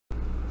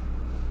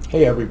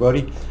Hey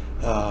everybody,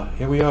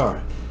 here we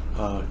are.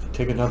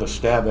 Take another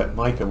stab at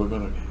Micah. We're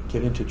going to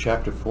get into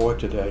chapter 4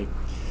 today.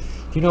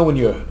 You know, when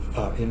you're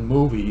in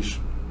movies,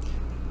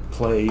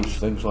 plays,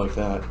 things like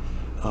that,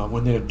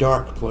 when they're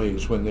dark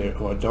plays,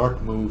 or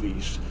dark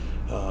movies,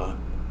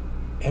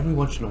 every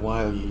once in a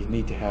while you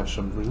need to have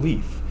some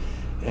relief.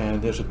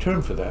 And there's a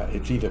term for that.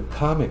 It's either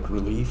comic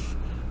relief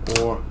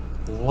or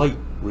light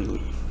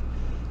relief.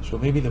 So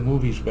maybe the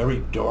movie's very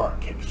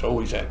dark and it's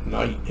always at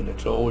night and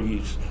it's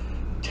always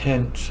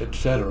tense,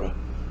 etc.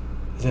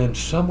 Then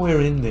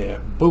somewhere in there,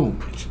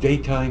 boom, it's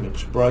daytime,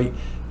 it's bright,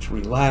 it's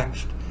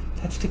relaxed.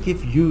 That's to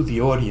give you,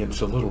 the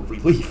audience, a little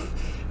relief.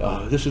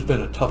 This has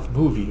been a tough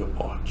movie to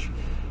watch.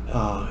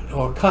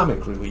 Or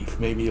comic relief,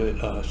 maybe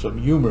some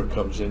humor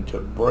comes in to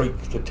break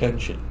the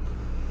tension.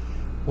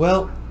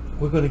 Well,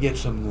 we're going to get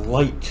some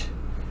light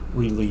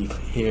relief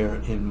here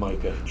in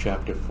Micah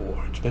chapter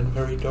 4. It's been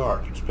very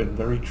dark, it's been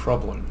very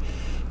troubling.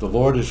 The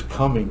Lord is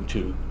coming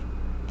to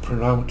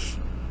pronounce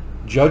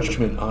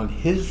judgment on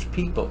his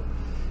people,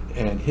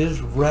 and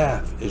his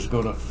wrath is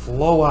going to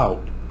flow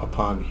out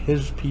upon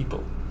his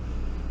people.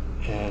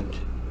 And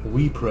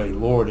we pray,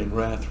 Lord, in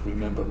wrath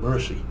remember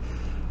mercy.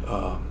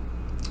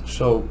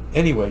 So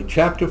anyway,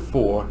 chapter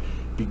 4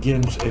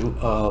 begins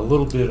a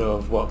little bit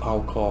of what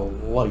I'll call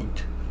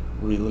light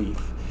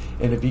relief,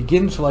 and it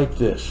begins like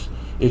this: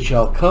 it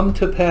shall come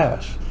to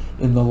pass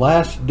in the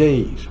last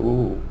days.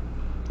 Ooh,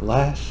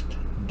 last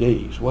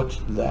days, what's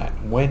that?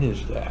 When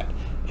is that?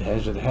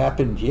 Has it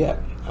happened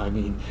yet? I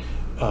mean,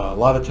 a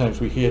lot of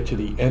times we hear to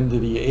the end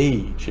of the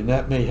age, and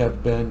that may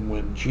have been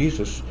when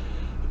Jesus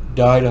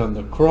died on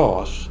the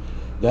cross.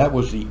 That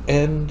was the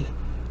end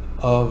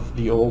of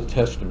the Old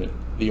Testament,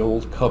 the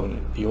Old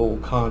Covenant, the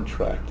Old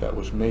Contract that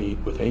was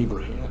made with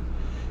Abraham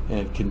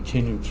and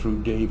continued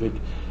through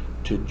David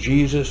to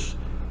Jesus,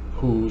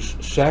 whose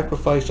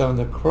sacrifice on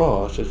the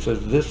cross. It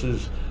says, this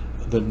is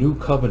the new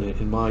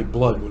covenant in my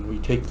blood. When we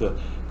take the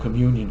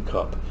communion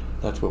cup,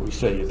 that's what we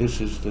say. This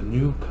is the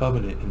new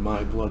covenant in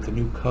my blood. The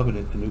new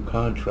covenant, the new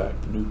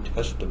contract, the New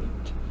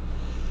Testament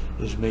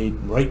is made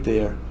right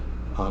there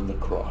on the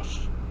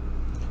cross.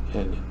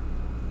 And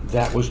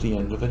that was the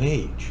end of an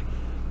age.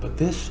 But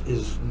this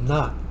is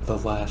not the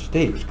last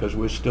days, because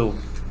we're still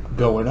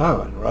going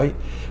on, right?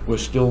 We're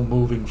still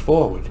moving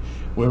forward.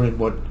 We're in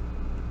what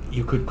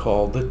you could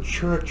call the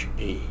church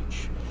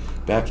age.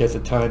 Back at the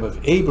time of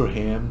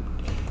Abraham,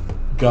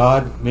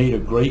 God made a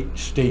great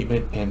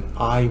statement, and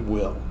I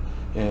will.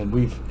 And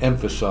we've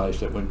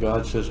emphasized that when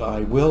God says I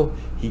will,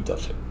 he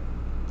does it.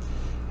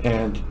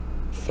 And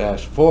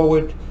fast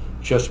forward,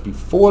 just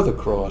before the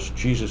cross,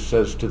 Jesus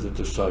says to the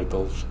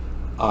disciples,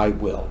 I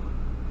will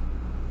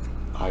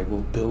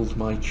build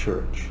my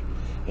church.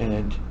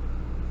 And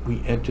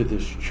we enter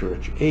this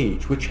church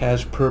age, which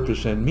has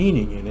purpose and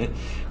meaning in it,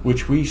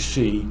 which we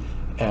see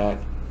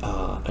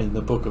in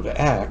the book of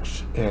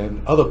Acts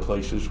and other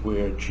places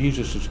where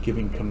Jesus is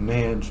giving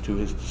commands to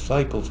his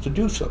disciples to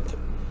do something.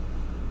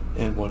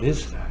 And what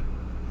is that?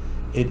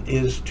 It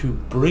is to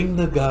bring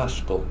the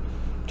gospel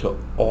to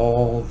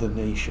all the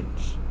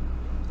nations,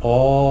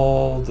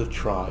 all the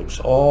tribes,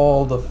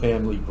 all the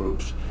family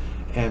groups.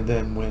 And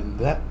then when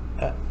that,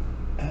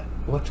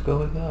 what's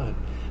going on?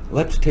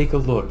 Let's take a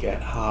look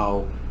at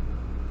how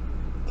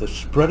the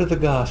spread of the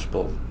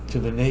gospel to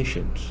the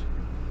nations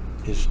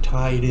is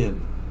tied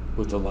in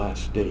with the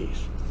last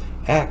days.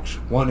 Acts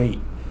 1:8.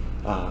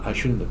 I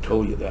shouldn't have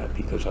told you that,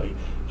 because I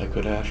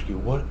could ask you,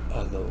 what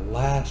are the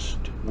last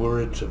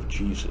words of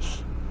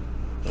Jesus?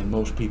 And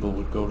most people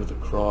would go to the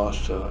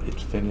cross,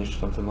 it's finished,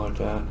 something like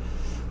that.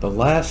 The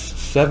last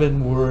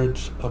 7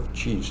 words of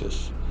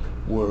Jesus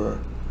were,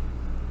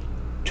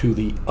 to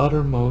the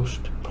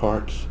uttermost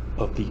parts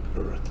of the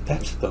earth.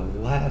 That's the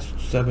last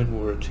 7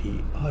 words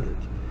he uttered.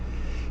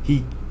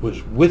 He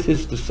was with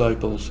his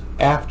disciples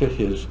after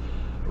his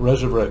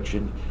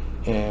resurrection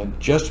and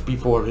just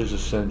before his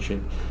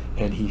ascension,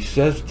 and he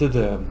says to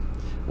them,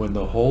 when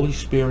the Holy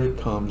Spirit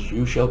comes,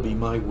 you shall be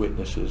my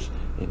witnesses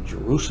in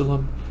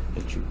Jerusalem,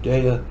 in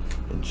Judea,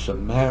 in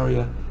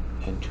Samaria,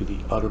 and to the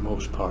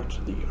uttermost parts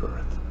of the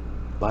earth.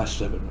 Last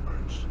 7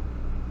 words.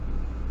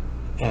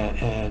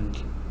 And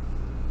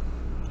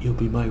you'll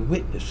be my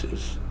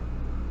witnesses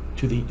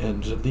to the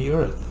ends of the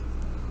earth.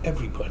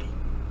 Everybody.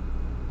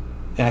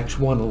 Acts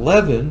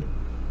 1:11,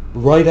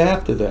 right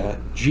after that,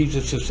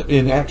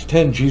 in Acts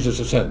 10, Jesus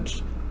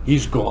ascends.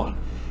 He's gone.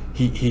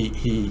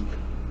 He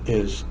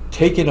is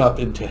taken up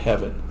into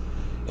heaven.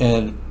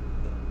 And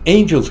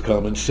angels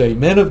come and say,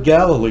 men of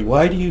Galilee,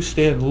 why do you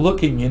stand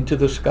looking into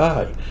the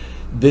sky?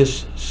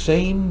 This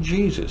same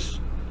Jesus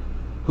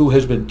who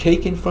has been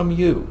taken from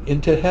you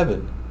into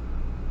heaven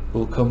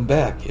will come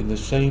back in the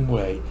same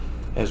way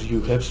as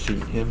you have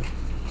seen him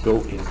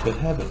go into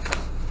heaven.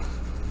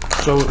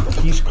 So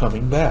he's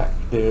coming back.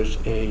 There's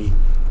an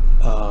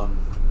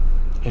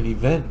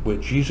event where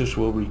Jesus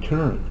will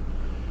return.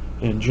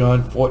 In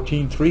John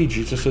 14:3,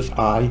 Jesus says,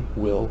 I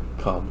will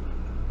come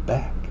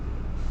back.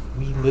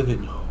 We live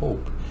in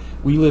hope.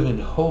 We live in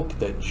hope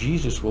that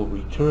Jesus will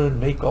return,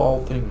 make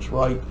all things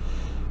right,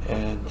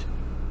 and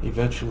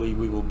eventually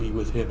we will be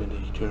with him in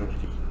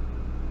eternity.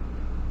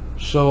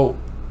 So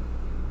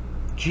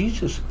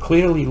Jesus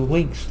clearly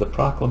links the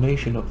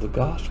proclamation of the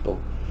gospel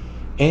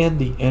and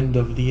the end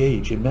of the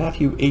age. In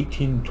Matthew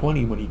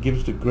 18:20, when he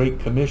gives the Great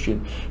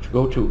Commission to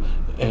go to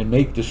and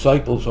make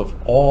disciples of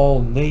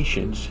all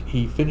nations,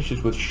 he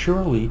finishes with,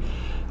 surely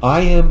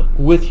I am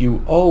with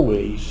you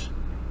always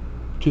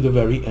to the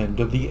very end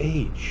of the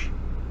age.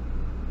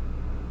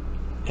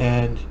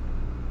 And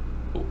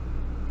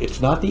it's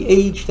not the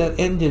age that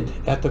ended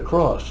at the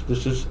cross.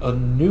 This is a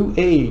new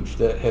age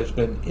that has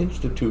been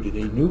instituted,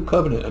 a new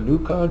covenant, a new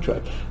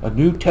contract, a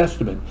new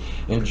testament.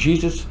 And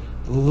Jesus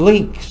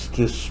links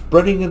the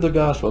spreading of the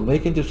gospel,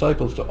 making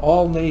disciples to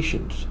all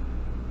nations,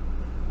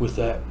 with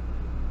that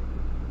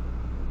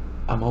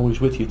I'm always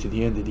with you to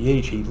the end of the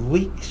age. He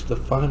links the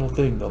final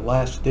thing, the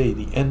last day,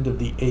 the end of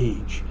the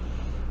age,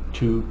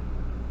 to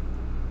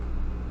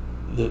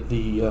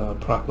the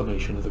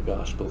proclamation of the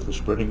gospel, the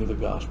spreading of the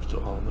gospel to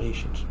all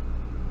nations.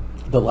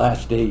 The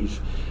last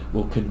days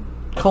will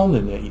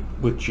culminate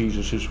with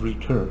Jesus'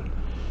 return.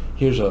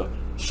 Here's a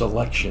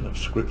selection of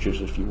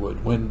scriptures, if you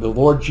would. When the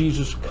Lord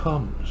Jesus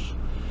comes,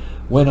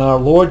 when our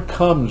Lord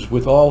comes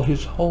with all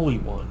his holy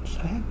ones,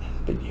 that hasn't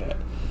happened yet.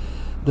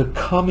 The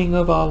coming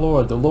of our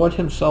Lord, the Lord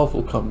himself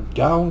will come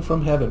down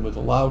from heaven with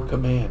a loud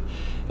command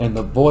and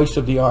the voice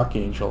of the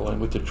archangel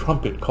and with the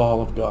trumpet call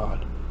of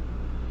God.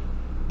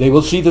 They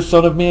will see the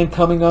Son of Man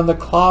coming on the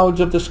clouds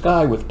of the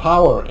sky with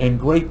power and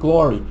great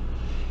glory.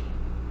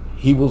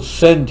 He will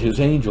send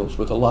his angels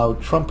with a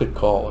loud trumpet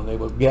call, and they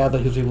will gather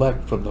his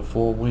elect from the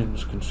four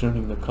winds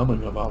concerning the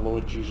coming of our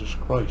Lord Jesus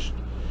Christ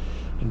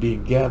and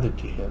being gathered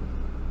to him.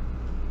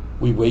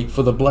 We wait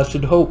for the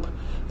blessed hope,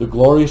 the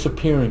glorious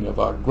appearing of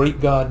our great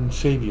God and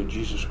Savior,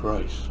 Jesus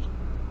Christ.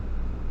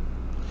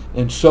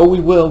 And so we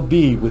will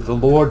be with the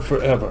Lord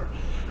forever.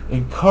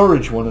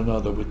 Encourage one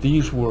another with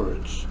these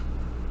words.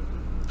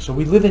 So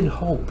we live in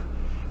hope.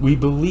 We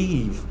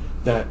believe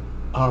that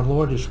our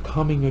Lord is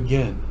coming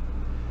again.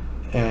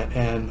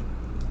 And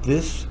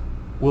this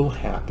will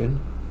happen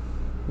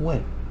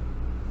when?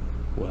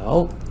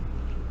 Well,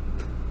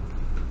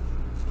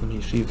 let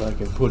me see if I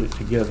can put it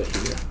together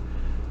here.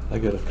 I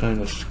got to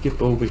kind of skip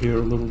over here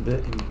a little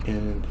bit,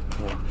 and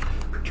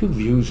two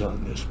views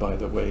on this, by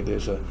the way.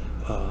 There's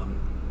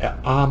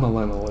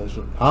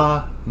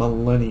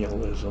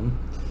amillennialism,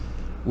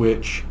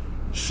 which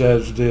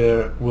says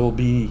there will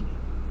be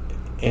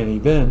an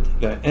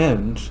event that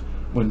ends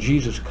when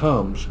Jesus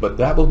comes, but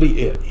that will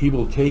be it. He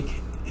will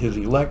take his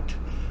elect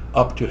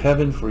up to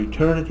heaven for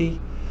eternity.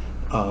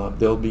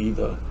 There'll be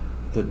the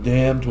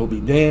damned will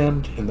be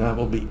damned, and that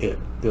will be it.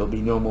 There'll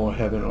be no more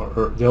heaven or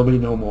earth. There'll be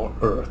no more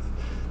earth.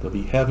 There'll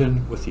be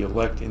heaven with the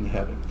elect in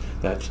heaven.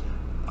 That's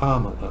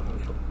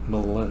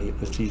millennial.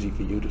 It's easy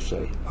for you to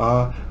say.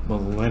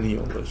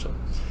 Millennialism,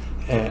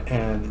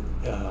 and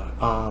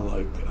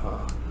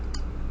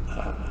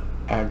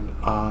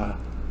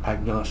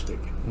agnostic.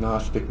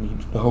 Gnostic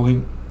means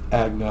knowing.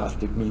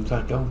 Agnostic means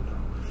I don't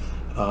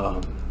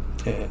know.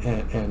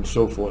 And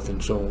so forth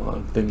and so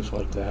on, things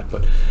like that.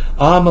 But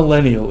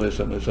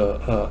amillennialism is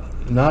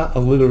not a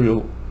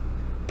literal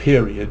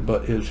period,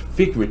 but is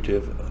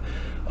figurative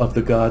of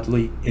the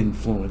godly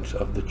influence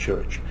of the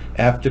church.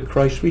 After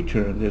Christ's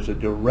return, there's a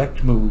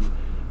direct move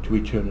to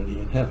eternity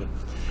in heaven.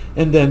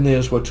 And then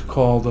there's what's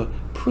called a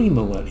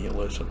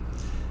premillennialism,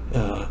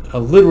 a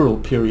literal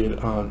period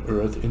on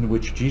earth in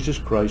which Jesus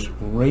Christ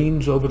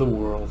reigns over the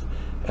world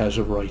as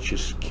a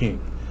righteous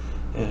king.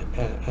 And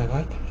I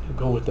kind of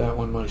go with that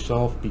one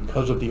myself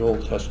because of the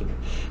Old Testament,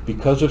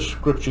 because of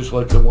scriptures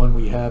like the one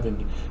we have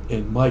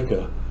in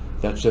Micah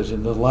that says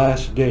in the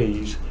last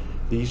days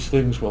these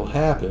things will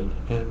happen,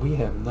 and we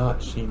have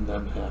not seen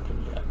them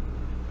happen yet.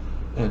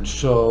 And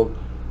so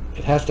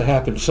it has to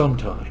happen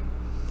sometime.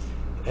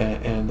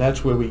 And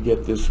that's where we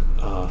get this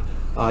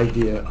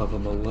idea of a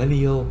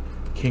millennial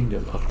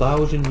kingdom, a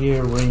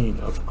 1,000-year reign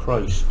of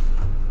Christ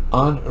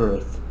on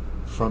earth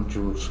from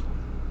Jerusalem.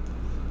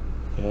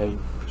 Okay,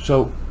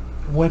 so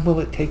when will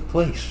it take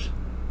place?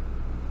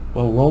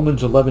 Well,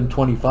 Romans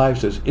 11:25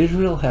 says,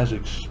 Israel has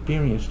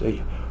experienced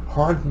a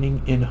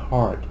hardening in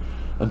heart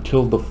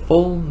until the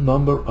full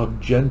number of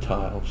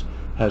Gentiles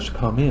has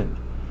come in,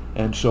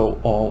 and so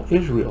all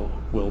Israel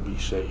will be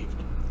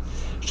saved.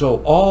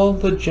 So all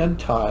the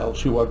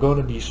Gentiles who are going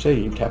to be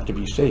saved have to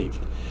be saved.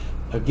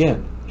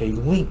 Again, a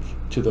link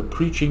to the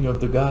preaching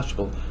of the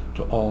gospel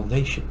to all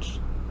nations.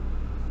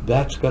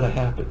 That's got to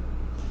happen.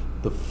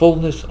 The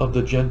fullness of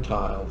the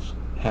Gentiles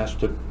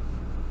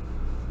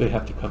they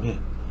have to come in.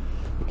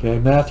 Okay,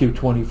 Matthew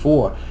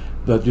 24.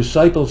 The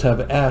disciples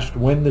have asked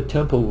when the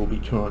temple will be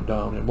torn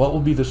down and what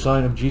will be the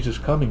sign of Jesus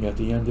coming at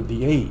the end of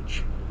the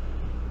age.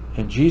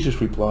 And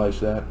Jesus replies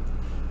that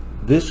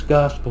this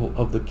gospel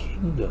of the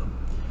kingdom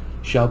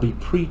shall be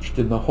preached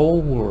in the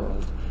whole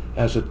world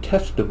as a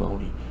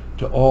testimony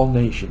to all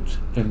nations,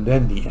 and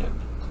then the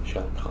end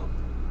shall come.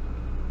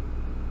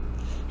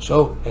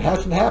 So it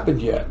hasn't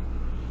happened yet.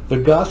 The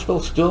gospel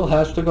still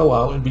has to go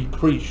out and be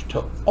preached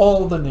to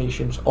all the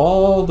nations,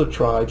 all the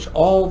tribes,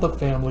 all the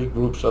family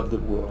groups of the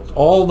world,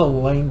 all the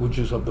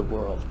languages of the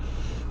world.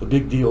 The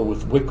big deal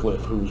with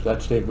Wycliffe,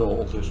 that's their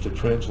goal, is to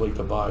translate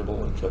the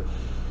Bible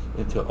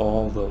into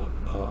all the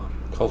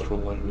cultural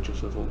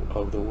languages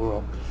of the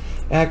world.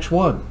 Acts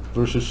 1,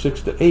 verses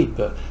 6 to 8,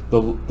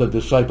 the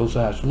disciples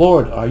asked,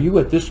 "Lord, are you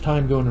at this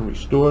time going to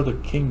restore the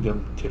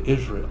kingdom to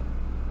Israel?"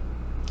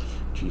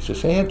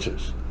 Jesus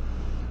answers,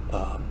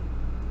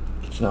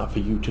 "It's not for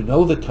you to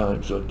know the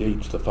times or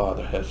dates the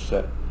Father has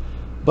set,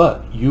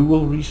 but you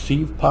will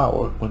receive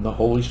power when the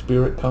Holy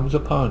Spirit comes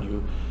upon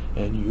you,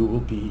 and you will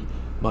be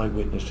my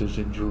witnesses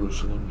in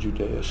Jerusalem,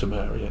 Judea,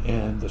 Samaria,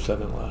 and the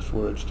 7 last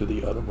words, to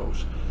the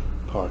uttermost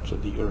parts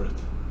of the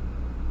earth."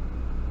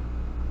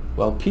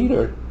 Well,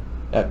 Peter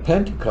at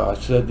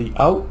Pentecost said the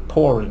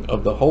outpouring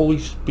of the Holy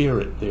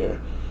Spirit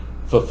there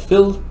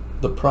fulfilled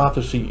the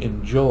prophecy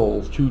in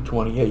Joel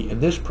 2:28. In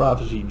this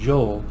prophecy,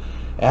 Joel,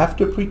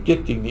 after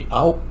predicting the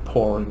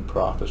outpouring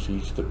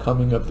prophecies, the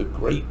coming of the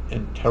great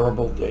and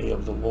terrible day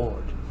of the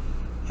Lord.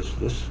 Is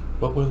this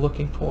what we're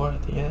looking for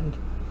at the end?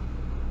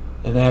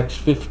 In Acts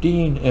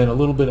 15 and a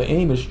little bit of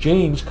Amos,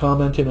 James,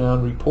 commenting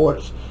on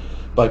reports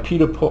by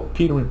Peter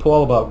and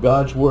Paul about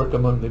God's work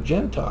among the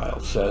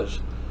Gentiles, says,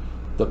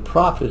 "The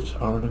prophets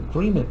are in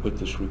agreement with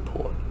this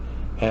report,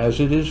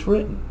 as it is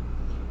written,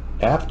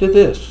 after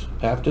this,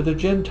 after the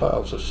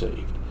Gentiles are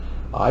saved,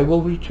 I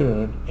will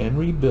return and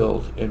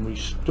rebuild and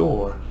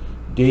restore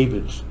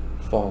David's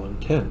fallen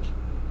tent,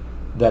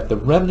 that the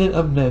remnant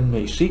of men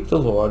may seek the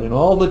Lord, and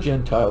all the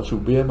Gentiles who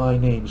bear my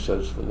name,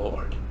 says the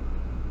Lord."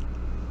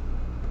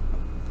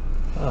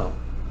 Oh,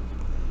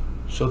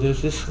 so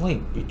there's this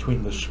link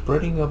between the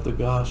spreading of the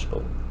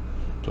gospel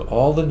to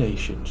all the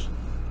nations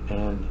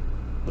and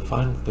the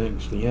final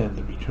things, the end,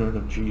 the return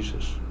of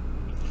Jesus.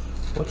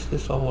 What's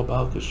this all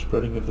about, the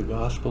spreading of the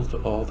gospel to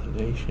all the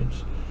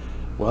nations?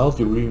 Well,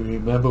 do we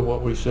remember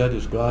what we said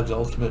is God's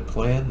ultimate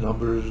plan?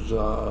 Numbers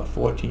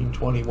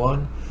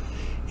 14:21.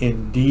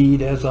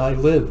 "Indeed, as I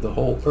live, the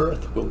whole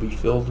earth will be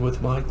filled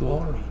with my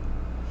glory."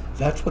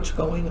 That's what's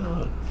going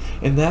on.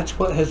 And that's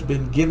what has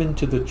been given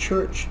to the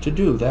church to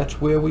do. That's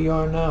where we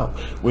are now.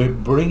 We're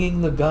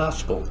bringing the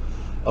gospel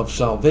of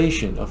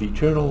salvation, of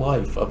eternal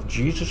life, of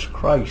Jesus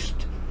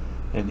Christ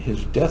and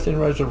his death and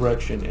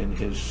resurrection and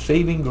his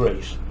saving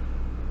grace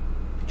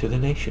to the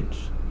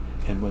nations.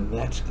 And when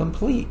that's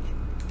complete,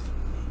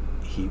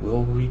 he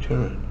will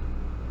return.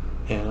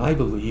 And I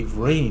believe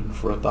reign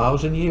for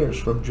 1,000 years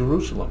from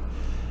Jerusalem.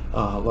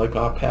 Like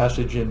our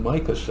passage in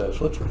Micah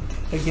says. Let's read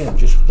it again,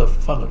 just for the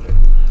fun of it.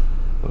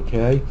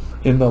 Okay?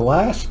 "In the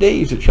last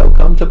days it shall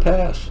come to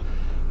pass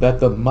that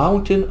the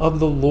mountain of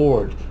the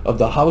Lord, of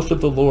the house of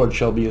the Lord,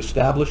 shall be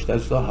established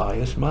as the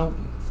highest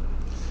mountain."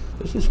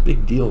 There's this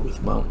big deal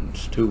with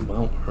mountains too.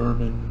 Mount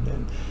Hermon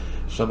and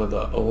some of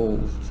the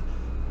old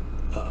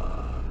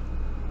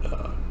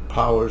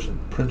powers and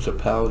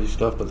principality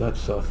stuff, but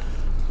that's a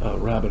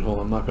rabbit hole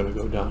I'm not going to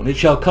go down. "It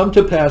shall come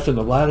to pass in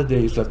the latter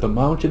days that the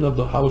mountain of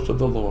the house of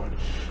the Lord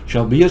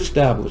shall be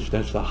established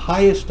as the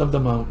highest of the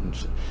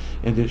mountains,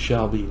 and it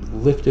shall be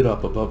lifted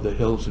up above the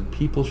hills, and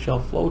people shall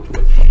flow to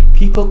it."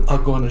 People are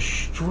going to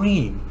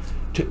stream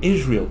to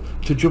Israel,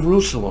 to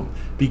Jerusalem,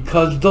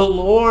 because the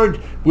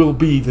Lord will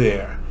be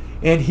there.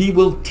 And he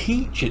will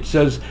teach. It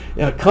says,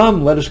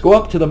 "Come, let us go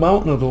up to the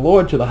mountain of the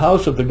Lord, to the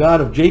house of the God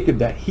of Jacob,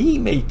 that he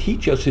may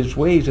teach us his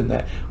ways, and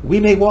that we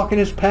may walk in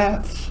his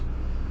paths.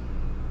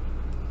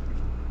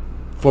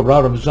 For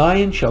out of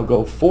Zion shall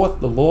go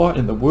forth the law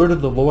and the word of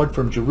the Lord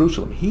from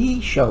Jerusalem.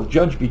 He shall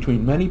judge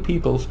between many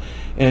peoples,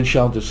 and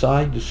shall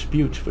decide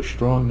disputes for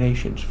strong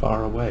nations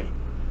far away."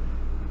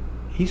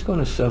 He's going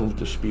to settle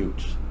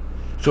disputes.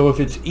 So if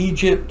it's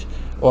Egypt,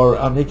 or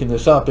I'm making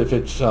this up, if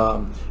it's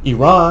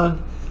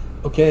Iran,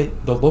 okay,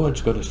 the Lord's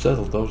going to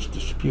settle those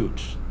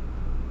disputes.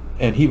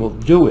 And he will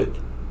do it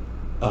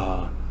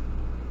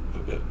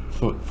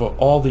for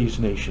all these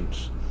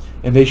nations.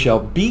 "And they shall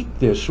beat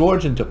their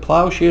swords into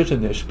plowshares,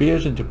 and their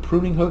spears into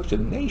pruning hooks,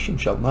 and nation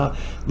shall not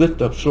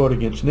lift up sword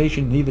against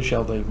nation, neither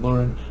shall they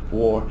learn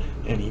war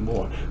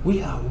anymore."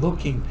 We are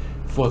looking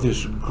for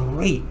this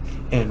great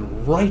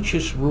and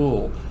righteous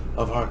rule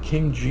of our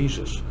King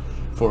Jesus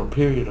for a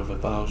period of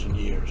 1,000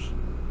 years.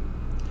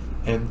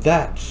 And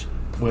that's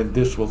when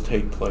this will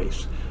take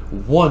place,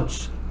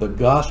 once the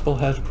gospel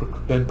has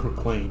been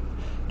proclaimed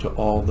to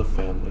all the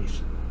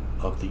families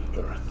of the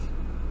earth.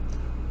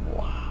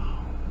 Wow.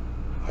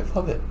 I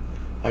love it.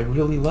 I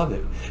really love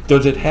it.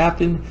 Does it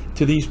happen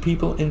to these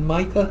people in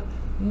Micah?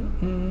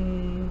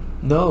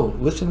 No.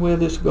 Listen where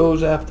this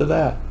goes after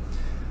that.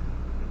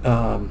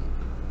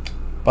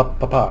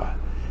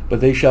 "But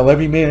they shall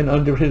every man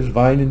under his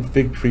vine and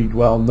fig tree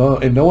dwell,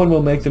 and no one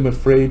will make them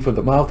afraid, for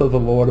the mouth of the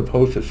Lord of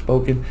hosts has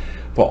spoken.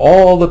 For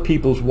all the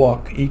peoples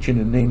walk, each in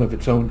the name of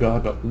its own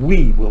God, but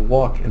we will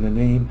walk in the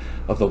name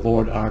of the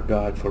Lord our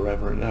God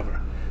forever and ever."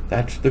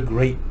 That's the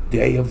great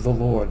day of the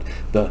Lord.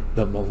 The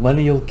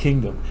millennial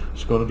kingdom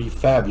is going to be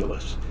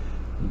fabulous.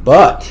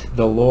 "But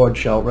the Lord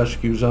shall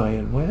rescue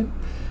Zion." When?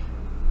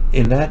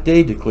 In that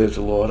day, declares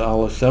the Lord,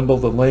 I'll assemble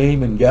the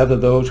lame and gather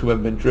those who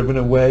have been driven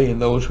away,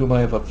 and those whom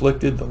I have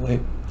afflicted, the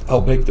lame.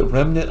 I'll make the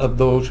remnant of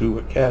those who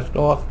were cast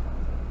off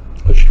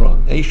a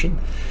strong nation,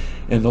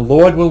 and the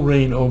Lord will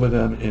reign over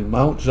them in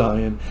Mount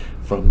Zion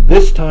from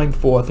this time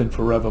forth and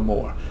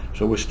forevermore.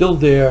 So we're still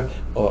there,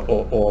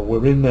 or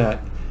we're in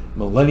that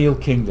millennial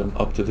kingdom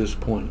up to this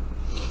point.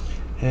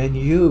 And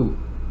you,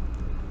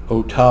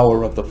 O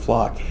tower of the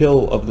flock,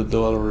 hill of the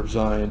daughter of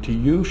Zion, to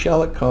you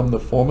shall it come, the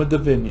former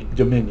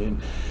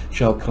dominion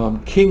shall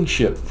come,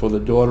 kingship for the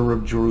daughter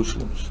of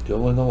Jerusalem,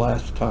 still in the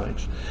last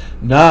times.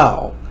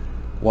 Now,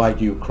 why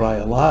do you cry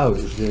aloud?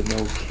 Is there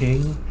no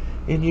king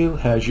in you?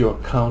 Has your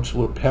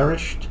counselor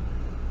perished?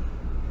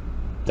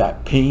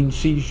 That pain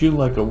seized you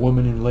like a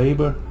woman in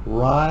labor.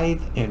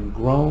 Writhe and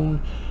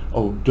groan,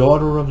 O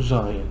daughter of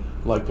Zion,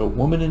 like a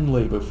woman in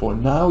labor. For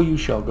now you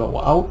shall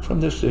go out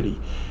from the city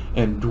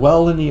and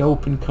dwell in the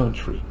open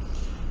country.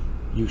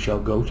 You shall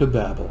go to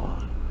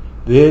Babylon.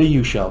 There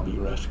you shall be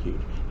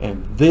rescued,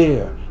 and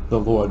there the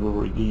Lord will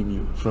redeem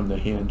you from the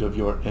hand of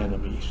your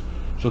enemies.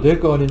 So they're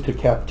going into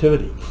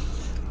captivity.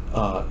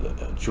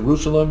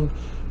 Jerusalem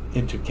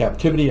into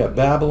captivity at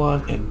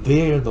Babylon, and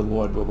there the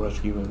Lord will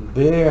rescue them.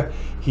 There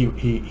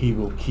he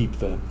will keep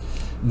them.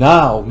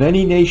 Now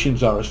many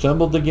nations are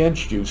assembled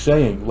against you,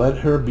 saying, let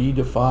her be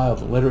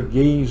defiled, let her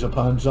gaze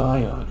upon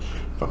Zion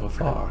from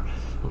afar.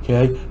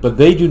 Okay, but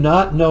they do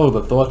not know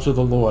the thoughts of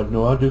the Lord,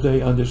 nor do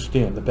they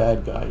understand. The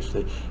bad guys,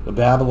 the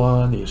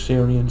Babylon, the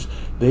Assyrians,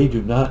 they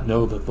do not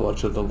know the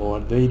thoughts of the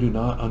Lord. They do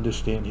not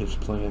understand his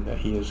plan, that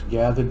he has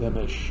gathered them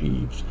as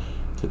sheaves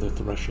to the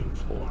threshing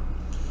floor.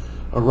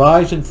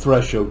 Arise and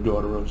thresh, O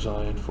daughter of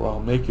Zion, for I'll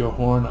make your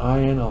horn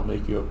iron, I'll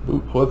make your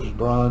boot hoofs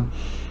bronze,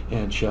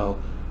 and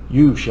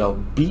you shall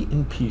beat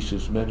in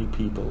pieces many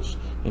peoples,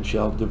 and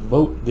shall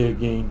devote their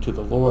gain to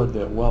the Lord,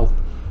 their wealth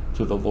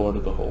to the Lord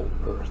of the whole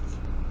earth.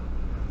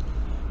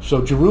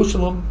 So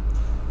Jerusalem,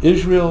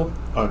 Israel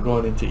are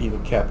going into either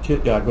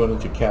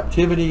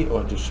captivity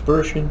or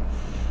dispersion,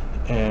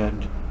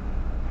 and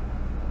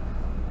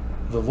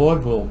the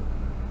Lord will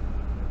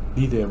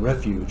be their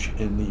refuge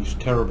in these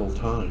terrible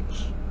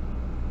times.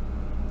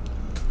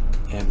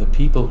 And the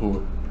people who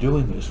are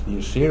doing this, the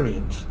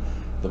Assyrians,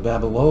 the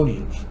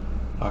Babylonians,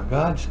 are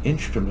God's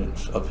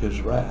instruments of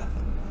his wrath.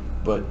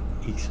 But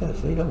he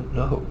says they don't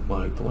know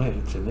my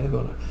plans, and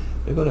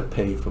they're gonna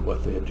pay for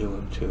what they're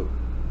doing too.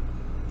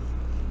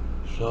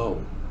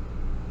 So,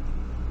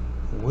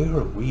 where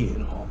are we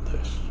in all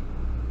this?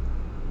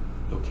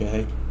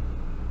 Okay?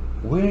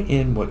 We're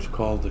in what's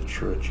called the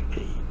church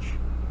age.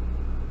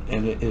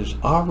 And it is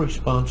our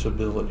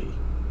responsibility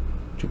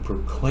to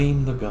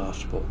proclaim the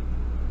gospel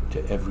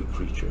to every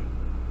creature,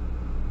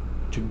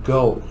 to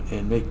go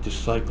and make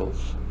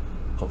disciples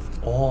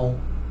of all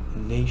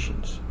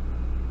nations,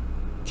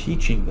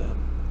 teaching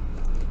them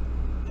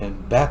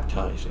and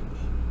baptizing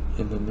them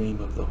in the name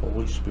of the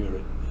Holy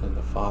Spirit and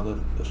the Father,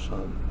 the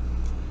Son,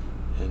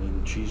 and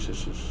in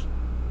Jesus'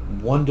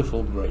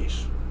 wonderful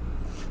grace.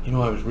 You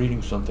know, I was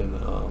reading something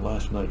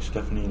last night.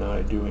 Stephanie and I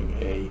are doing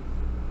a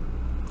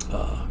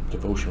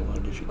devotional, I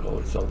guess you call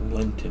it. It's a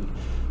Lenten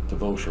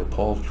devotional,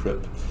 Paul's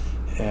trip.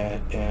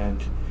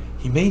 And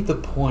he made the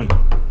point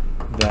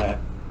that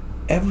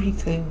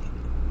everything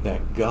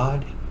that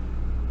God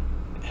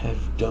has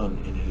done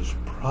in his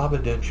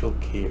providential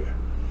care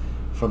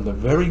from the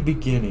very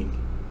beginning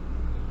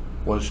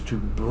was to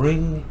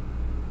bring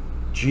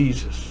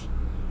Jesus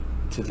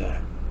to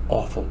that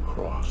awful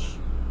cross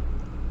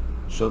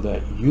so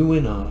that you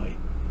and I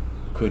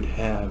could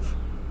have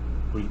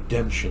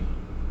redemption,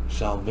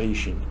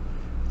 salvation,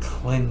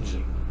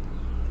 cleansing,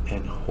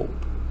 and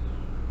hope.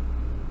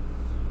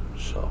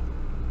 So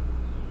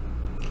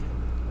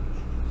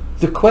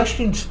the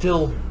question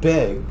still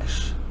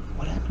begs,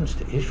 what happens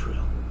to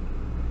Israel?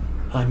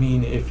 I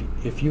mean,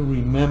 if you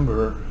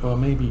remember, or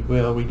maybe,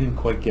 well, we didn't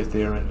quite get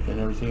there and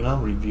everything, and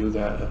I'll review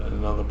that at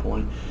another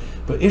point,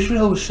 but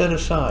Israel was set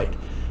aside.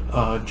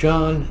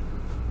 John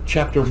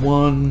chapter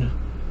 1,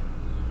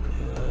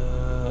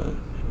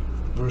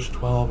 verse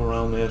 12,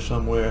 around there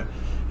somewhere,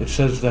 it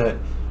says that,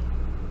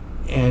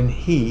 and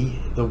he,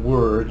 the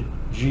Word,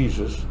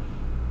 Jesus,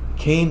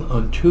 came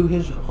unto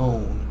his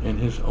own, and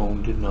his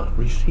own did not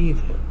receive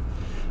him.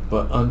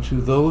 But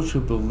unto those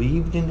who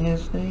believed in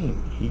his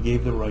name, he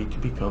gave the right to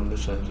become the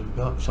sons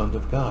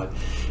of God.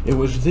 It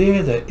was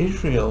there that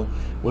Israel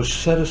was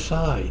set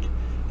aside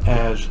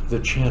as the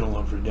channel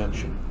of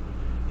redemption.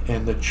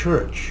 And the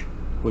church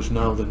was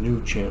now the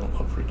new channel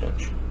of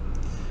redemption.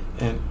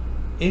 And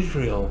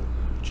Israel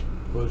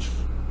was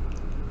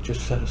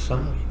just set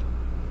aside.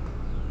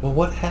 Well,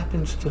 what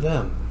happens to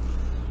them?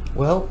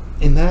 Well,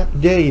 in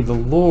that day, the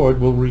Lord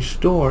will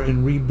restore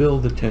and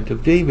rebuild the tent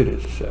of David,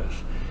 it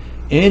says,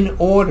 in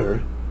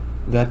order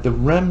that the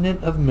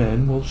remnant of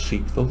men will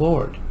seek the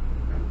Lord.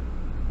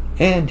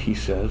 And, he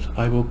says,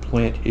 I will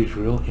plant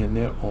Israel in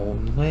their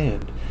own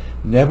land,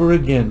 never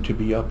again to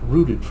be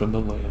uprooted from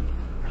the land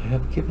I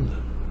have given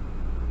them.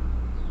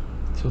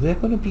 So they're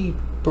going to be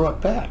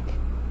brought back.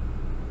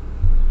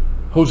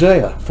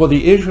 Hosea, for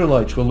the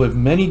Israelites will live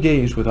many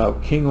days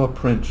without king or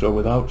prince or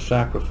without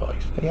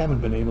sacrifice. They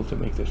haven't been able to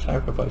make this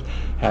sacrifice.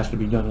 It has to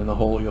be done in the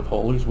Holy of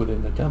Holies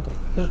within the temple.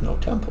 There's no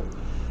temple.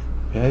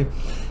 Okay?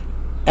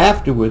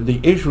 Afterward, the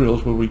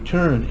Israels will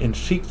return and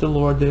seek the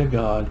Lord their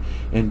God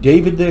and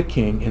David their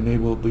king, and they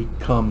will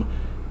become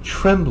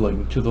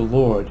trembling to the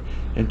Lord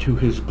and to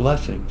his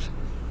blessings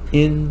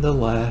in the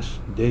last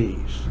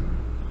days.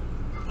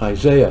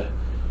 Isaiah.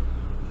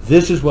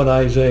 This is what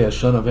Isaiah,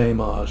 son of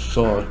Amoz,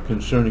 saw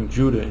concerning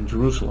Judah and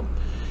Jerusalem.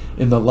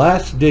 In the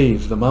last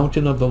days, the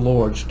mountain of the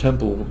Lord's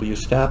temple will be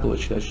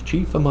established as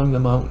chief among the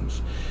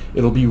mountains.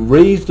 It will be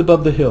raised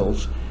above the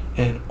hills,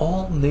 and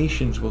all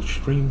nations will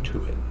stream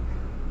to it.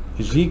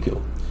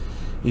 Ezekiel.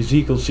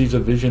 Ezekiel sees a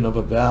vision of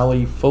a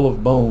valley full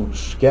of bones,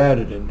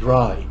 scattered and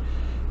dry.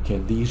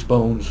 Can these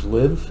bones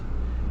live?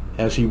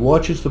 As he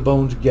watches the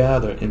bones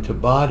gather into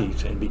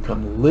bodies and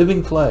become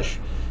living flesh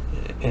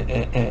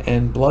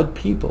and blood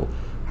people,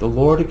 the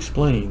Lord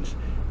explains,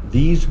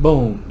 these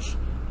bones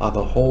are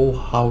the whole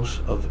house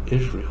of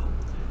Israel.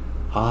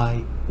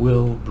 I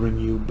will bring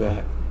you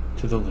back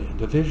to the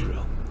land of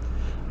Israel.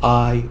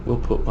 I will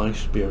put my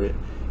spirit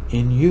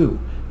in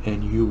you,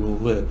 and you will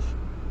live.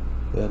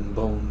 Them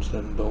bones,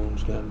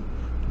 them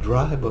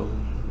dry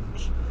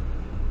bones.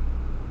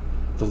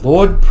 The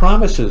Lord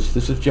promises,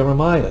 this is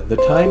Jeremiah, the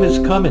time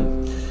is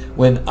coming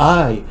when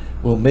I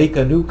will make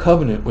a new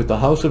covenant with the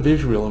house of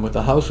Israel and with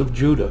the house of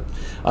Judah.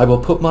 I will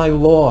put my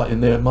law in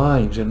their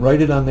minds and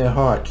write it on their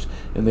hearts,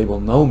 and they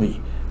will know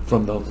me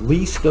from the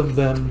least of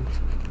them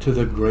to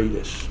the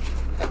greatest.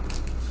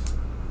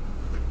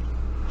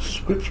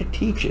 Scripture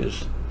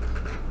teaches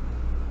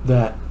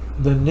that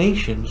the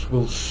nations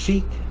will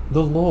seek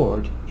the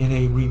Lord in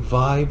a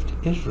revived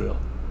Israel.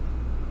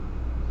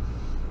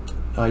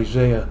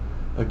 Isaiah,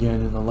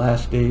 again, in the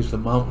last days, the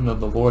mountain of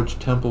the Lord's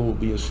temple will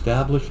be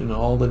established, and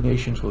all the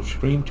nations will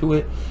stream to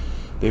it.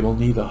 They will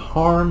neither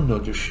harm nor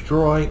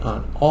destroy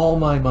on all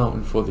my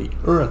mountain, for the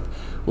earth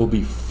will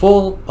be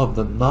full of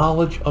the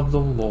knowledge of the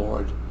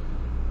Lord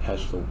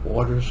as the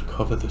waters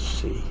cover the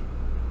sea.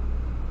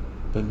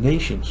 The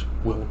nations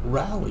will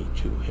rally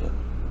to him.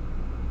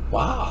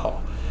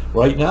 Wow.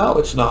 Right now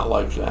it's not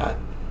like that.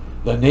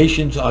 The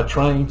nations are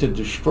trying to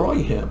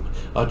destroy him,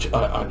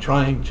 are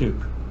trying to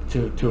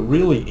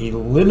really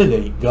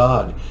eliminate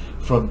God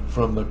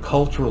from the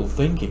cultural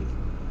thinking.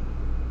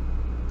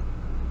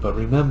 But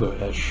remember,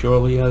 as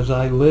surely as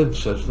I live,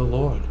 says the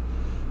Lord,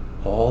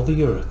 all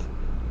the earth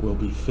will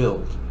be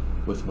filled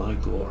with my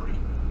glory.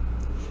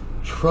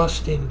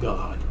 Trust in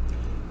God.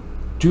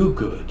 Do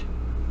good.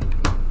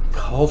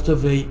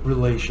 Cultivate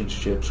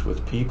relationships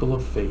with people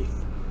of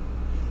faith.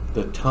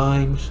 The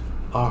times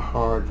are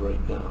hard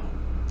right now.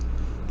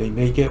 They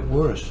may get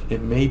worse.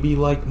 It may be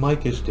like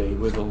Micah's day,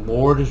 where the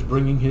Lord is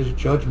bringing his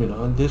judgment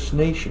on this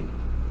nation.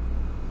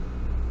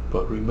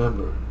 But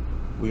remember,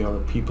 we are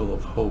a people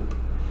of hope,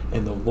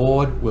 and the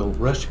Lord will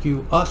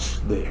rescue us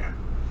there.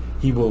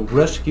 He will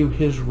rescue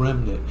his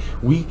remnant.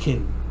 We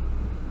can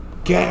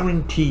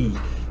guarantee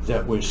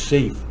that we're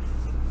safe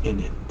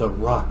in the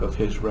rock of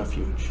his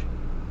refuge.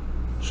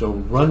 So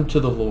run to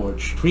the Lord,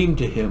 stream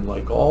to him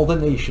like all the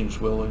nations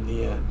will in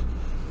the end.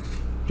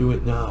 Do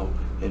it now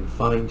and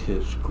find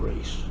his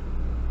grace.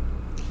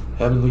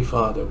 Heavenly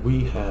Father,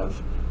 we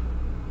have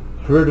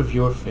heard of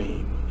your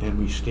fame, and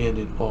we stand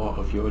in awe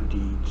of your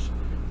deeds.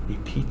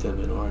 Repeat them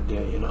in our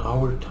day. In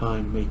our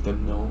time, make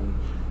them known.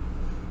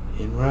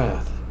 In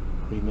wrath,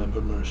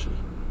 remember mercy.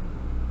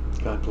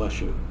 God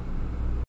bless you.